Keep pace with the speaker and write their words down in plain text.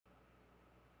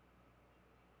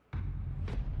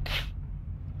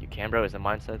can, bro. It's a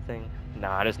mindset thing.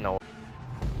 Nah, there's no.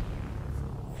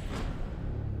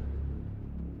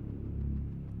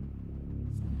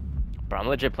 Bro, I'm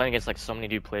legit playing against like so many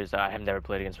new players that I have never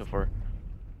played against before.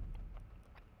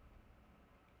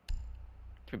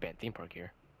 We banned theme park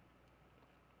here.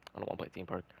 I don't want to play theme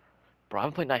park. Bro, I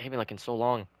haven't played Night Haven like in so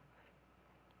long.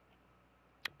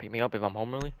 Pick me up if I'm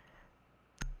home early.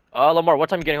 Lamar, what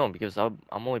time are you getting home? Because I'm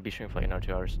only be streaming for like another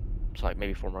 2 hours. So like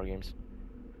maybe 4 more games.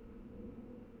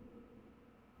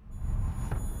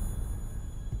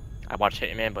 I watch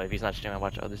Hitman, but if he's not streaming, I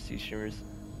watch other C streamers.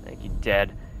 Thank you,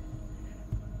 Dead.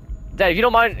 Dad, if you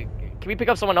don't mind, can we pick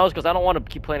up someone else? Because I don't want to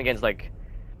keep playing against, like,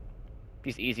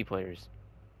 these easy players.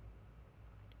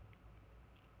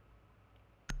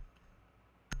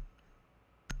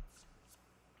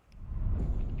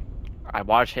 I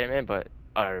watch Hitman, but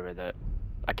I read that.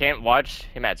 I can't watch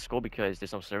him at school because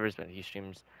there's no servers, but he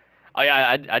streams. Oh,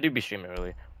 yeah, I do be streaming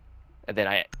early. And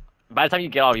then by the time you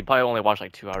get off, you probably only watch,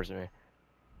 like, 2 hours of me.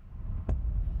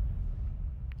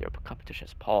 Yo, competition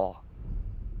is Paul.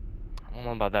 I don't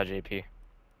know about that, JP.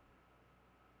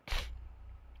 I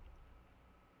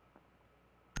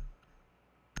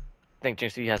think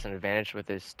Jinxie has an advantage with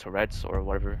his Tourette's or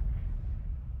whatever.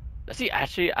 Does he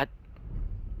actually?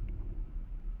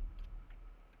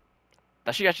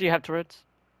 Does she actually have Tourette's?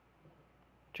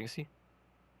 Jinxie?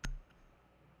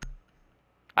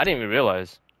 I didn't even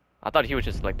realize. I thought he was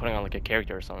just like putting on like a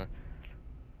character or something.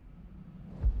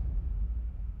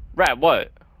 Rat,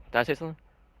 what? Did I say something?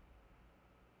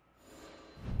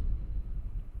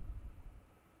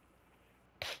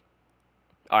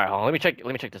 Alright, hold on. Let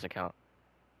me check this account.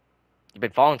 You've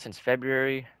been following since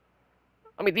February.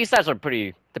 I mean, these stats are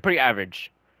they're pretty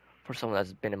average for someone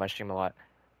that's been in my stream a lot.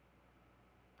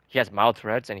 He has mild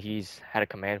Tourette's and he's had a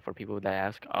command for people that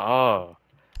ask. Oh.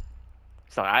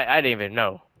 So I didn't even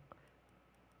know.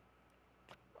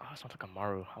 Oh, it sounds like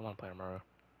Amaru. I want to play Amaru.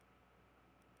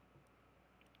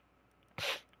 I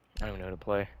don't even know how to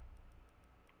play.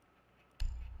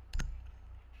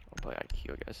 I'll play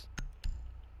IQ, I guess.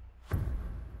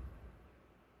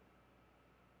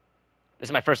 This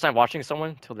is my first time watching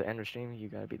someone till the end of the stream. You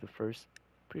gotta be the first.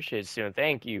 Appreciate it soon.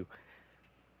 Thank you.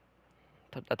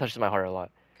 That touches my heart a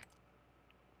lot.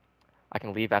 I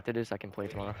can leave after this. I can play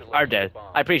tomorrow. Are dead.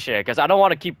 I appreciate it because I don't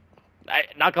want to keep.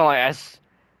 Not gonna lie, as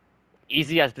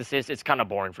easy as this is, it's kind of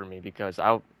boring for me because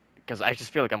I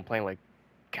just feel like I'm playing like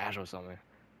casual or something.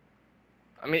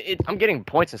 I mean, I'm getting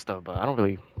points and stuff, but I don't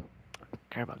really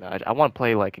care about that. I want to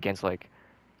play like against like.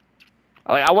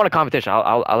 I want a competition.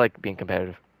 I like being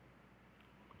competitive.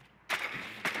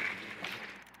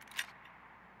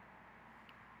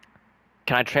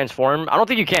 Can I transform? I don't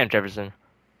think you can, Jefferson.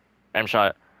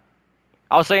 M-shot.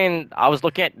 I was saying, I was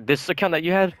looking at this account that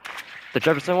you had, the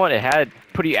Jefferson one. It had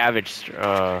pretty average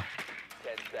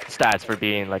stats for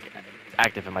being like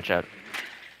active in my chat.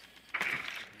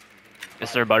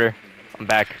 Yes, sir, Butter. I'm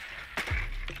back.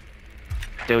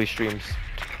 Daily streams.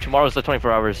 Tomorrow's the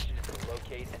 24 hours.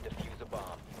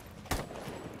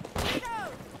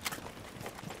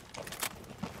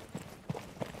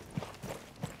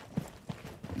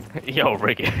 Yo,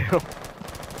 Ricky.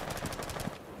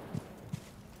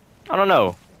 I don't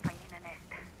know.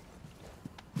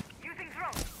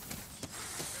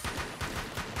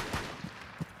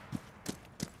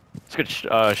 It's good,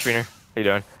 Shreener. How you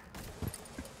doing?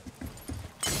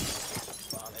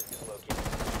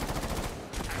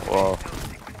 Whoa.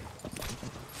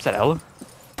 Is that Ella?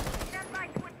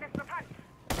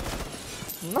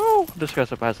 No, this guy's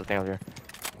has the thing over here.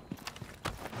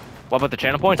 What about the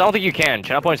channel points? I don't think you can.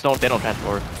 Channel points don't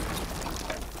transfer.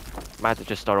 Might have to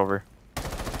just start over.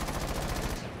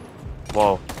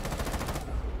 Whoa.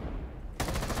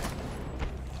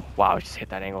 Wow, I just hit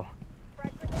that angle.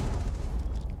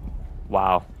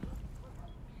 Wow.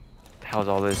 The hell's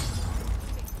all this?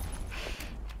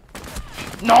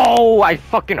 No! I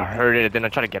fucking heard it, then I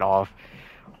try to get off.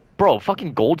 Bro,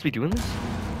 fucking Golds be doing this?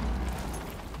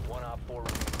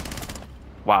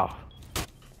 Wow.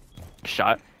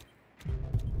 Shot.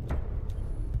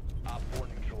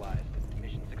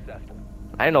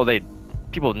 I didn't know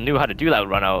people knew how to do that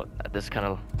run out at this kind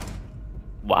of.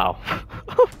 Wow.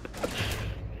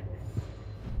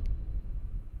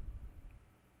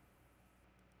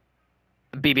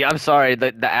 BB, I'm sorry.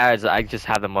 The ads, I just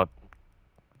have them up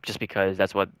just because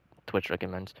that's what Twitch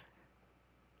recommends.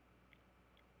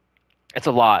 It's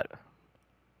a lot.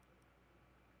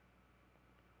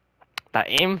 That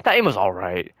aim was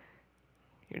alright.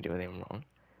 You didn't do anything wrong.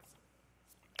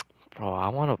 Bro,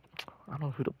 I don't know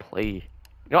who to play.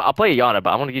 You know, I'll play Yana, but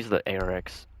I want to use the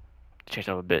ARX. Change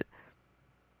it up a bit.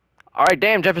 Alright,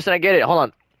 damn, Jefferson, I get it. Hold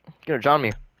on. You're gonna drown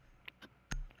me.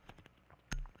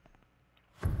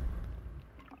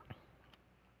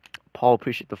 Paul,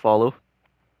 appreciate the follow.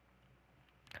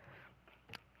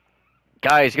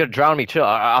 Guys, you gotta drown me. Chill.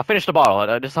 I'll finish the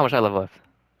bottle. This is how much I have left.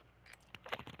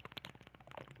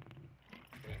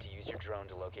 Need to use your drone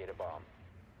to locate a bomb.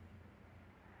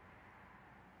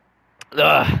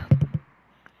 Ugh.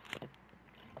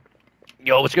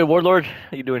 Yo, what's good, Warlord?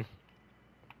 How you doing?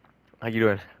 How you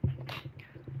doing?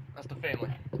 That's the family.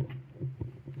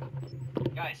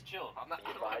 Guys, chill. I'm not.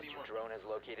 Be advised your drone has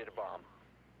located a bomb.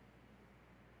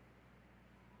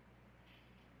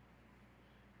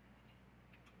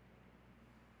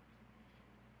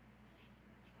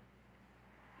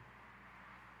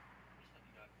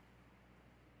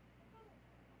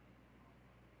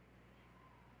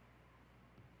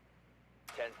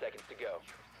 Ten seconds to go.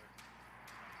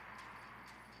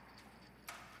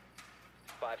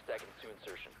 5 seconds to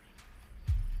insertion.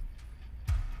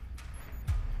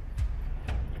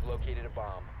 You've located a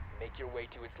bomb. Make your way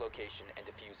to its location and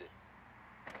defuse it.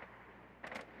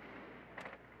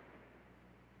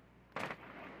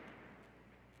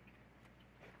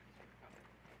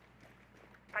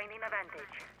 Finding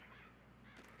advantage.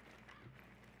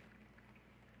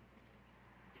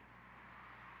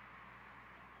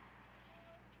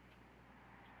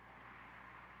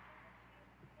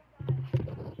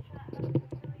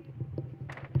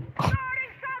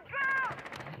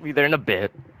 Be there in a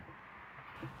bit.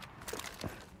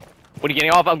 What are you getting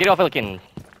off? I'm getting off like in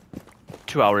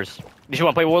 2 hours. Did you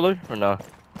want to play Warlord or no?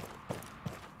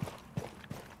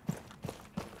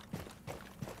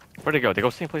 Where'd they go? They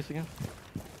go same place again?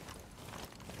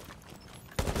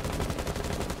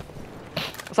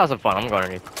 Let's have some fun. I'm going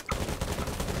underneath.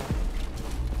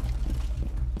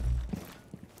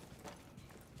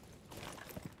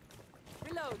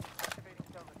 Reload.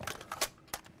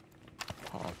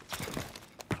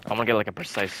 I'm gonna get like a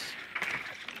precise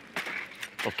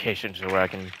location to where I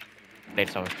can nade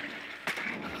someone.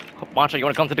 Moncha, you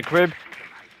wanna come to the crib?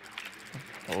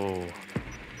 Oh.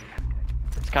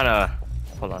 It's kinda...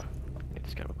 Hold on. Get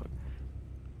this guy real quick.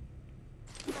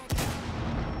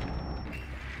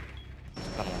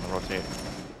 I'm gonna rotate.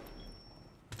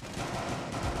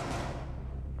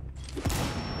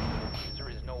 User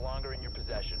is no longer in your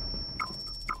possession.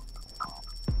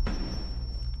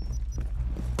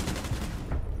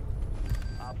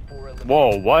 Op 4 eliminated.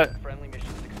 Whoa, what? Friendly mission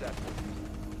successful.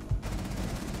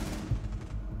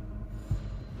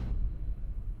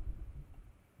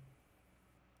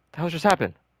 The hell just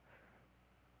happened?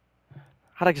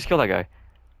 How'd I just kill that guy?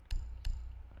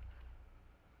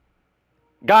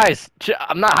 Guys,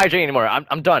 I'm not hydrating anymore.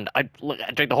 I'm done. I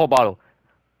drank the whole bottle.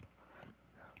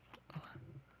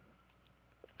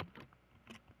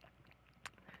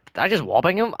 Did I just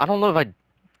wallbang him? I don't know if I...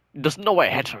 There's no way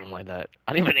I headshot him like that.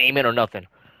 I didn't even aim it or nothing.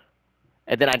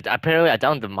 And then apparently I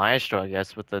downed the Maestro, I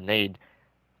guess, with the nade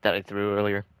that I threw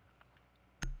earlier.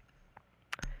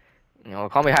 You know,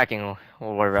 call me hacking or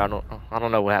whatever. I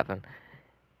don't know what happened.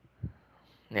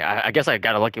 Yeah, I guess I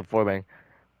got a lucky forebang.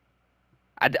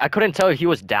 I couldn't tell if he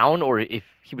was down or if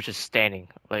he was just standing.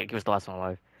 Like, he was the last one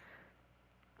alive.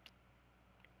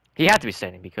 He had to be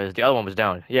standing because the other one was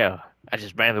down. Yeah, I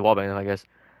just randomly wallbanged him, I guess.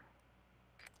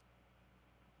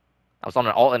 I was on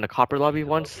an alt in the copper lobby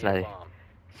once, and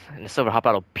the silver hop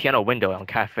out a piano window on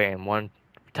cafe, and one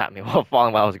tapped me while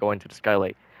falling while I was going to the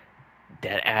skylight.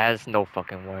 Dead ass, no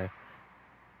fucking way.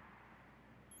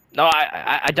 No,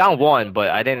 I downed one, but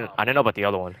I didn't know about the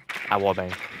other one. I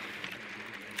wallbanged.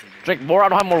 Drink more. I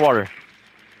don't have more water.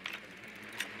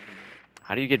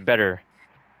 How do you get better?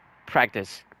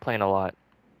 Practice playing a lot.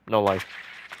 No life.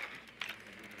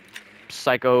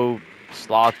 Psycho,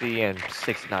 Slothy, and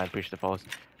 69. Appreciate the follows.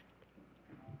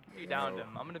 You downed him.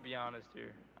 I'm gonna be honest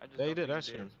here. I just Yeah, you don't did. think I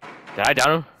seen him. Did I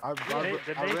down him? I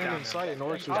ran in sight and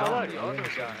Orange was Oh, down. look, I ran in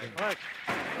look. sight.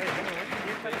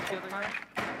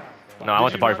 Look. No, I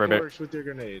went to party for a bit. Works with your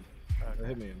grenade.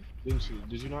 Hitman, didn't you?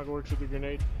 Did you not go work with your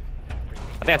grenade?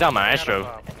 I think I downed my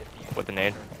Astro with the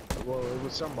nade. Well, it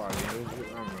was somebody. I don't know who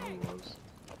it was.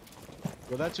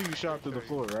 Well, that's who you shot through the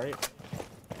floor, right?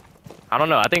 I don't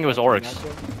know. I think it was Oryx.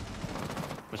 That's him?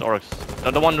 It was Oryx.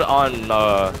 The one on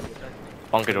You're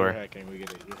Bunkador. hacking. We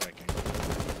get it. You're hacking.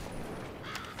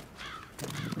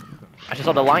 I just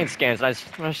saw the line scans and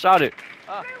I shot it.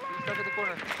 Ah, he's stuck in the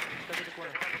corner. Stuck in the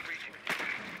corner.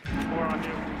 More on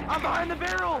you. I'm behind the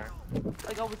barrel!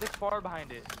 Like I was like far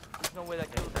behind it. There's no way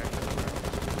that killed him.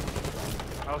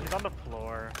 Oh, he's on the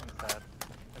floor instead.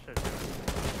 I should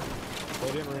have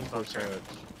They didn't reinforce Okay. that.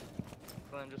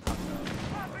 Glenn just hopped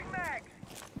out.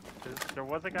 There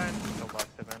was a guy in the box,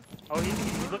 man. Oh,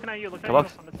 he's looking at you, looking Come at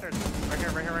up. you on the stairs. Right here,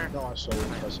 right here, right here. No, I saw it.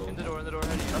 I saw In it. the door, head of you.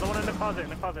 Another one in the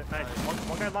closet, Nice.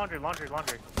 One guy laundry.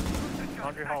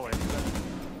 Laundry hallway.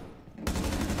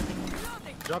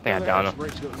 Drop Yeah, down down there. him.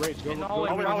 Rage, go. In the Go hallway,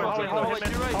 down there. hallway.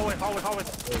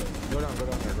 Go down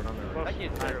there. That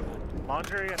kid's terrible.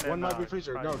 Laundry and then. One might be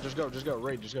freezer. No, just go.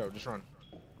 Rage, just go. Just run.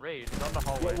 Raid. He's on the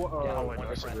hallway. Hallway I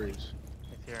door. said Rage.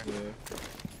 He's here. Yeah,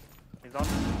 He's on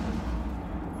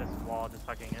this wall, just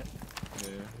hugging it. yeah,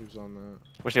 he was on that.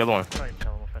 Where's the other one? Try and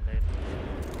kill him with a nade.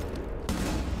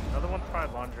 Another one's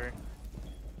probably laundry.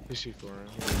 He's C4.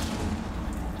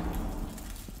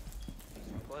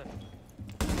 Play.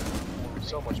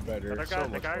 So much better. Other so guy,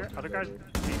 much other guy's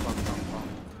better. deep on some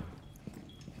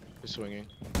He's swinging.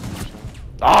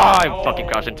 Ah, I fucking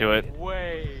crashed into it.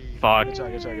 Way. Fuck. Good try.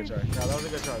 No, that was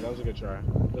a good try.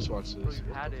 Let's watch Bro, this.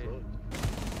 you had it.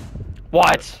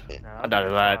 What? No, I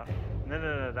doubted that.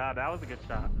 No, that was a good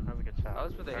shot. That was a good shot. That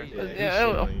was for the Very eight. good.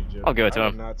 Yeah, I'll give it to I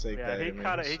him. did not take Yeah, that. he man.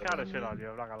 caught it. He's He caught a so shit mean. on you.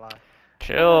 I'm not gonna lie.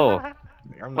 Chill.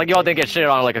 I'm Like not y'all didn't get taking shit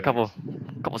on like a this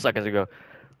couple seconds ago.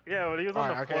 Yeah, but he was on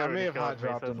the Alright, okay, floor. I when may he have killed hot me, so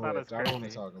dropped it's him not with. as I don't want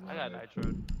crazy. to talk I about got it.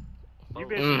 nitro. You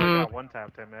basically Mhm. got one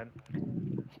tapped him, man.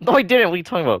 No, he didn't. What are you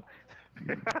talking about?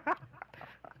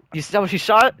 You see how much he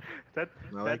shot? No,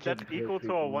 That's kid equal hurt to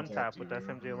people a one one tap tap to with you,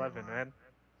 SMG11, man.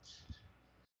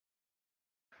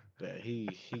 Yeah, he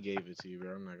gave it to you,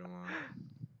 bro. I'm not gonna lie.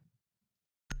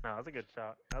 No, that was a good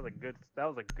shot. That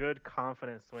was a good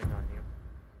confident swing on you.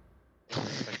 Didn't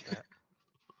expect that.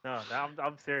 No,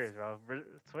 I'm serious, bro.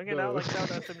 Swinging out like that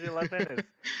with SMG11 is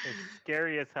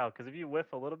scary as hell. Cause if you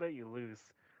whiff a little bit, you lose.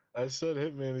 I said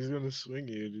Hitman, he's gonna swing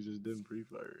you, and he just didn't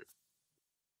pre-fire it.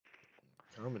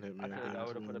 Common Hitman. I feel like I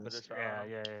would have put a better shot.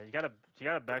 Yeah. You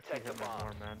gotta backseat him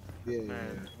more, man. Yeah,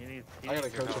 Man, he needs I gotta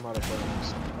your coach him help. how to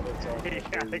focus. I didn't tell him You where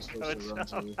gotta you're supposed to run coach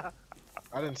to. him.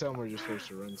 I didn't tell him where you're supposed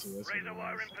to run to. That's what it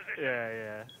was.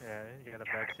 Yeah. You gotta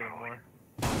backseat him more.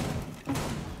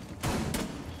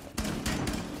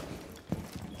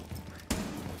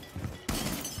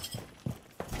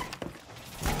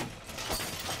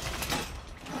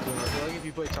 So, I feel like if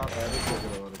you play top average, you'll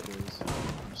get a lot of kills.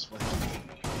 Just like,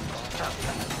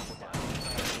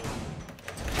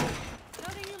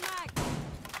 Loading your mag.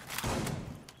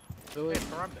 feel like Hey,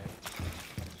 Harambe.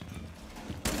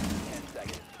 10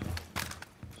 seconds.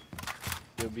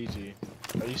 yo, BG.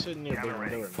 Are you sitting near big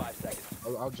window or not? 5 seconds.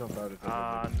 I'll jump out if they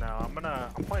No,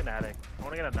 I'm playing attic. I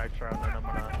wanna get a nitro and then I'm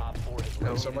gonna. Op 4 has Hey,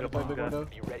 located somebody a play bomb. big window?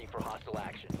 Be ready for hostile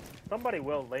action. Somebody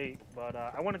will late, but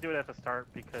I want to do it at the start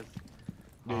because.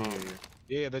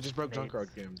 Yeah, they just broke Nades.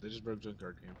 Junkyard Cam. They just broke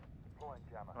Junkyard Cam.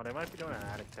 Oh, they might be doing an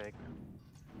attic take.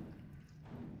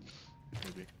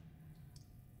 Maybe.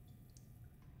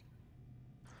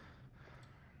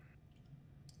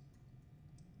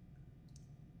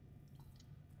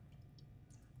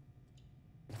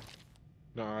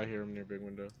 No, I hear him near big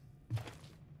window.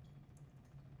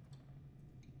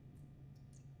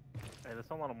 Hey, let's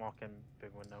don't let them walk in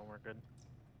big window. We're good.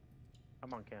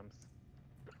 I'm on cams.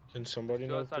 Can somebody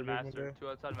Two know if they're outside big master. window? Two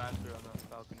outside master on the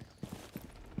balcony.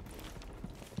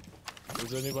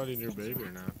 Is anybody near big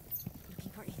or not?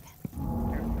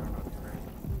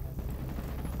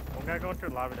 One guy going through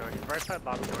lobby door. He's right side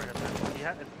lobby door. He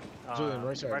had. Julian,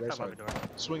 right side, right lobby side. door.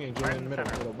 Swinging, Right Julian, in the middle,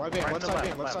 center. middle. My van, Right left to the side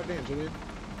van, left, left side van, Julian.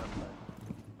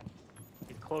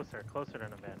 He's closer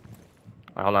than a van.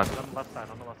 Alright, hold on. He's on the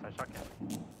left side,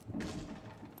 shotgun.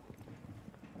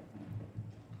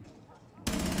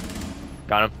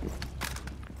 Got him.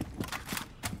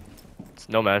 It's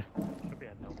Nomad. Could be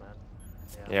a nomad.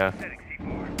 Yeah.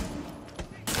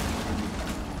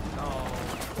 No.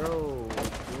 Bro,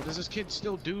 what does this kid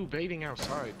still do baiting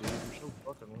outside, dude? You're so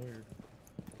fucking weird.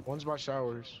 One's by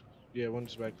showers. Yeah,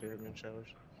 one's back there, in showers.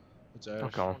 It's Ash.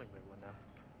 Okay. Holding big window.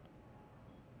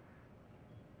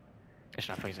 It's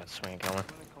not he's got swing camera. I'm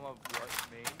gonna come up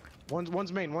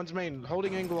what, main? One's main.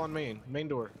 Holding angle on main. Main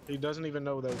door. He doesn't even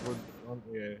know that we're on.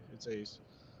 Yeah, it's Ace.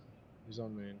 He's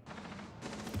on main.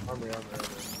 Armory.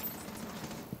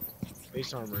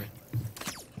 Ace armory.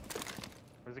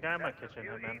 There's a guy in my kitchen,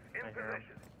 man. I hear him.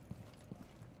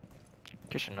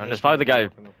 Kitchen. And there's probably the guy.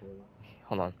 Walking up with him.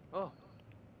 Hold on. Oh,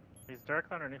 He's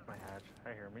directly underneath my hatch.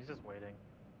 I hear him. He's just waiting.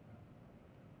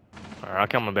 Alright, I'll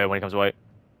kill him in bed when he comes white.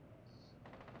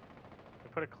 They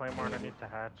put a claymore underneath the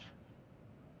hatch.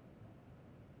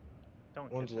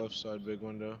 Don't One's kitchen. left side, big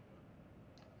window.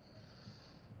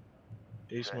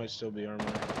 Ace might still be armory.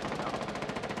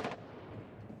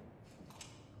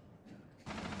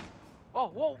 oh,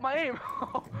 whoa, my aim!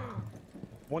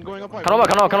 One going up. Come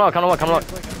on.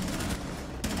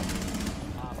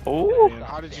 Oh, Man,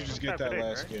 how did you just get that Big,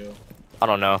 last right? kill? I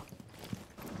don't know.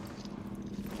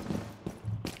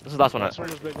 This is the last one. Last one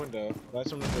was big window.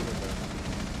 Last one was big window.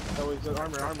 Oh, it's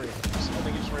armory. I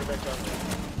think he's right back down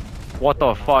there. What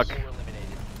the fuck? 4 eliminated.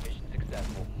 Mission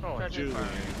successful. Oh, Check Julian,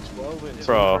 it. 12 and 2,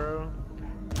 Bro. bro.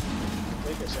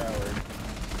 a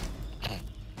shower.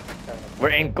 We're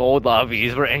in gold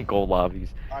lobbies. We're in gold lobbies.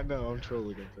 I know, I'm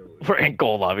trolling. We're in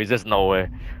gold lobbies. There's no way.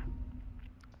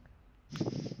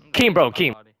 Keem, bro,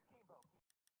 Keem.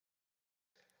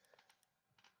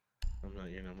 I'm not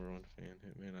your number one fan,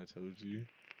 Hitman. I told you.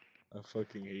 I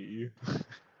fucking hate you. I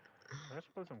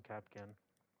should play some Capcan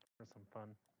for some fun.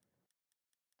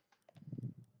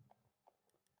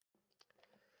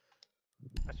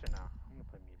 Actually, no. I'm gonna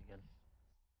play Mute again.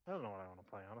 I don't know what I want to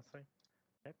play, honestly.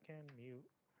 Capcan, Mute.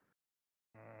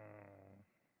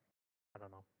 I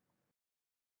don't know.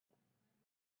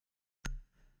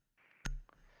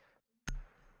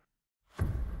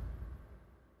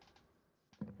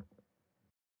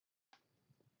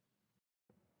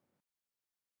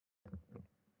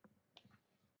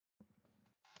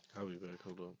 I'll be back.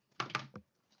 Hold up.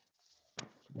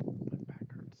 My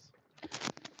back hurts.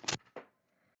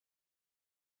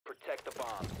 Protect the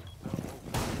bombs.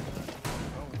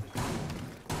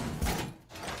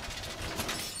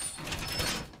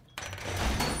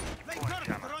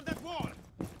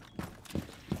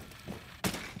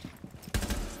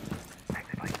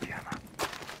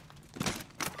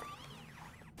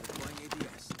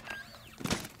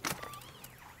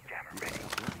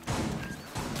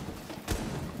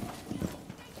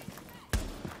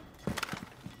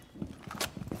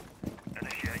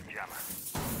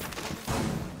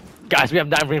 Guys, we have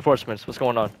 9 reinforcements. What's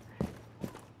going on?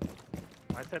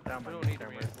 I set down my We don't need to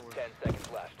camera. reinforce. 10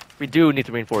 seconds left. We do need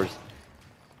to reinforce.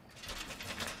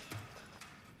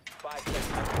 5 seconds.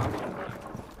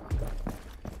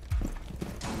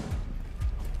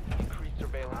 Increased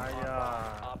surveillance on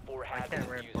bombs. Op 4 I has can't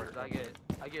the reinforce diffuser.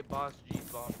 I get boss G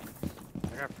bomb.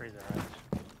 I got freezer edge.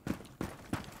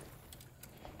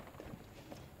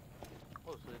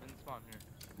 Oh, so they didn't spawn here.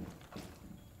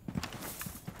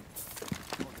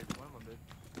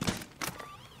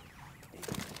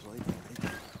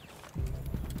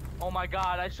 Oh my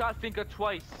god, I shot Finka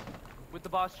twice with the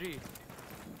boss G.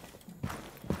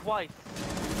 Twice.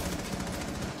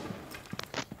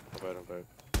 I'm bad.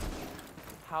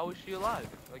 How is she alive?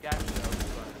 Like actually, how is she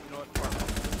alive? You know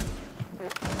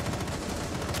what?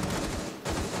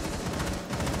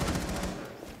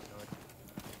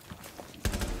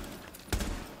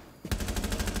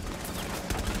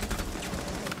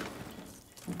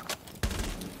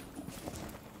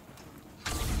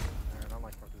 I don't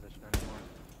like my position anymore.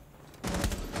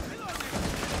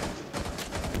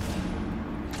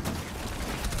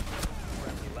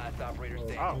 Last operator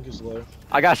standing. I think it's low.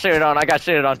 I got shitted on. I got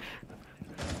shitted on.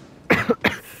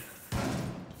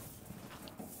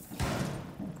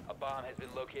 A bomb has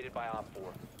been located by Op 4.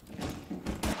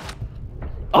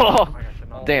 Oh, Oh my gosh,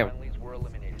 no. All damn. friendlies were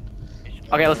eliminated. Mission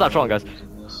Okay, let's stop trolling, guys.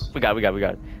 Losing this. We got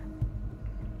it.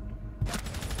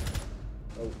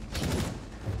 Oh, Oh,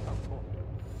 cool.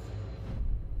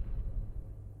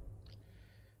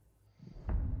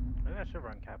 I think I should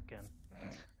run Capcan.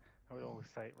 I would always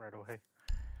sight right away.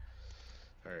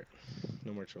 alright.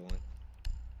 No more trolling.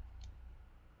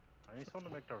 I need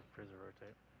someone to make our freezer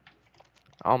rotate.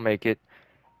 I'll make it.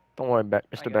 Don't worry, I Mr.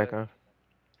 got it. Background.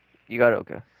 You got it.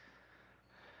 Okay.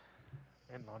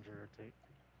 And laundry rotate.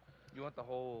 You want the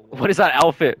whole? What is that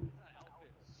outfit?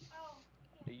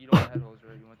 You don't want head holes,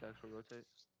 right? You want the actual rotate.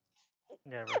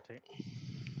 Yeah, rotate.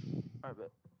 Alright,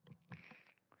 bet.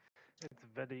 It's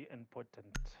very important.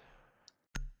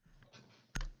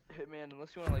 Hitman, unless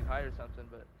you want to like hire something,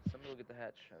 but somebody will get the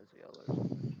hatch as a yellow or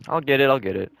something. I'll get it. I'll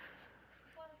get it.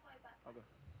 Okay.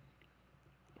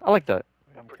 I like that.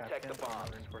 I'm Protect the Capcan, so I'm not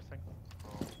bombs. reinforcing.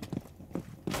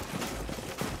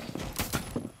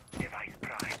 Device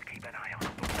primed. Keep an eye on the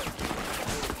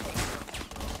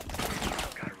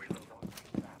Gotta reload.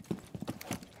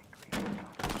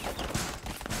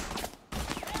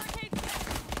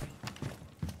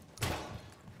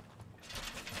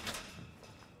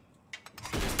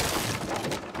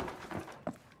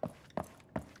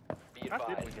 Be I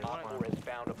think we advised, get Op one. 4 has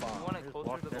found a You bomb. want it Just closer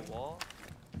walked to the in. wall?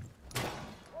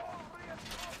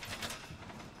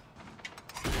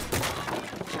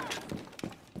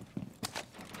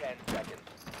 Ten seconds.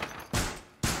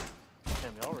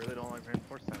 Damn, y'all really don't like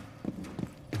reinforcing.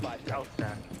 5 House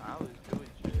seconds. stack. I was doing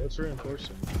shit. What's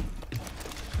reinforcing?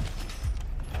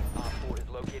 Op 4 has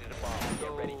located a bomb.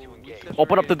 Get ready to So, we engage. separated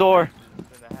Open up the door. hatches,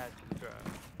 and the hatch is dry.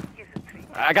 Here's a treat.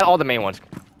 I got all the main ones.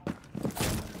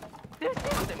 This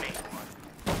is the main one.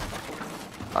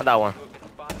 Not that one. You have been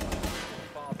spotted.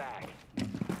 Fall back.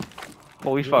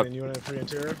 Holy fuck. Julian, you want a free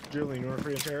Terra? Julian, you want a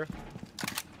free Terra?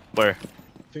 Where?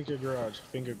 Finger garage.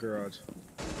 Finger garage.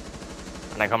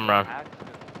 And I come around.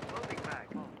 Loading mag.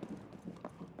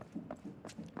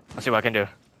 Let's see what I can do.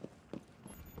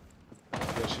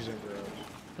 Yeah, she's in garage.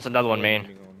 There's another one, main. Yeah,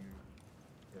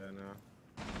 no.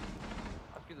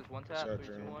 I'll give this one tap. Shot 3,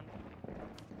 2, drone. 1.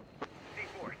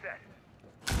 C4 set.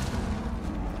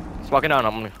 He's walking down.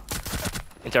 I'm gonna.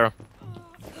 Intero.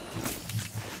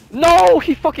 No!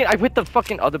 He fucking. I hit the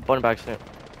fucking other button back snap.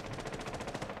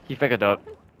 He figured up.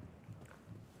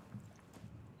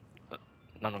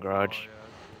 Not in the garage. Oh,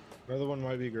 yeah. Another one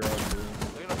might be garage, dude.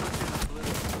 They're gonna put you in the blue.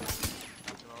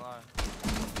 Not gonna lie.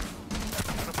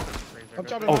 I'm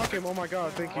trying to Oh. knock him. Oh my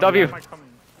god, thank you. W. One guy might come-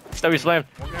 W slam.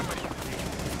 one guy might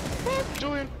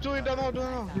come in. Julian, down the hall, down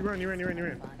the hall. He ran.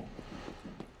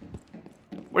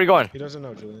 Where you going? He doesn't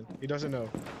know, Julian. He doesn't know.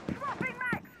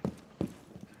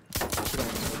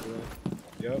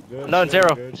 Yep, good. No, shit,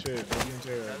 zero. Good shit.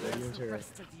 Ready and Tara.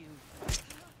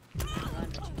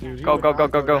 Dude, he Go, would go, not go,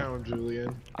 go, go. Down,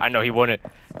 Julian. I know he wouldn't.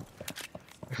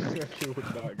 He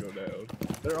would not go down.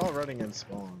 They're all running in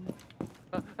spawn.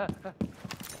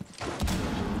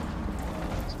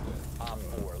 Op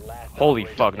 4, last Holy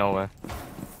operator fuck, no way.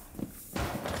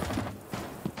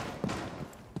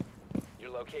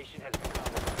 Your location has been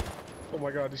compromised. Oh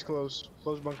my god, he's close.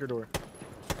 Close bunker door.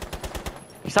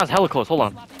 He sounds hella close. Hold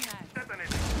on. Yeah,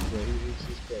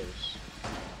 he's close.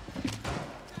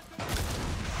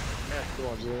 Yeah, come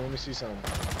on, Julian. Let me see some.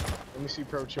 Let me see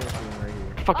pro champion right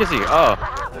here. The fuck is he? Oh.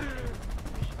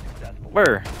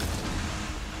 Where?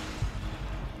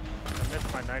 I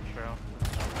missed my nitro.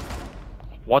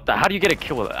 What the? How do you get a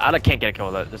kill with that? I can't get a kill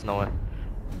with that. There's no way.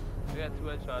 We got 2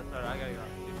 headshots. Alright, I gotta go.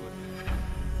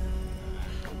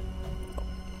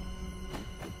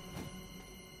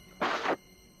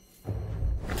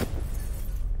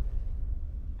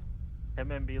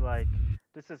 Him and be like,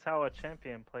 this is how a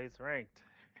champion plays ranked.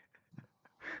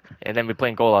 And then we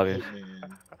playing goal lobby.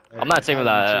 Man. I'm not saving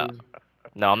that.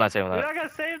 No, I'm not saving You're that. not gonna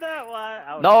save that?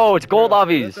 Why? No, it's gold That's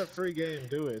lobbies. a free game.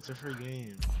 Do it. It's a free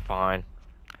game. Fine.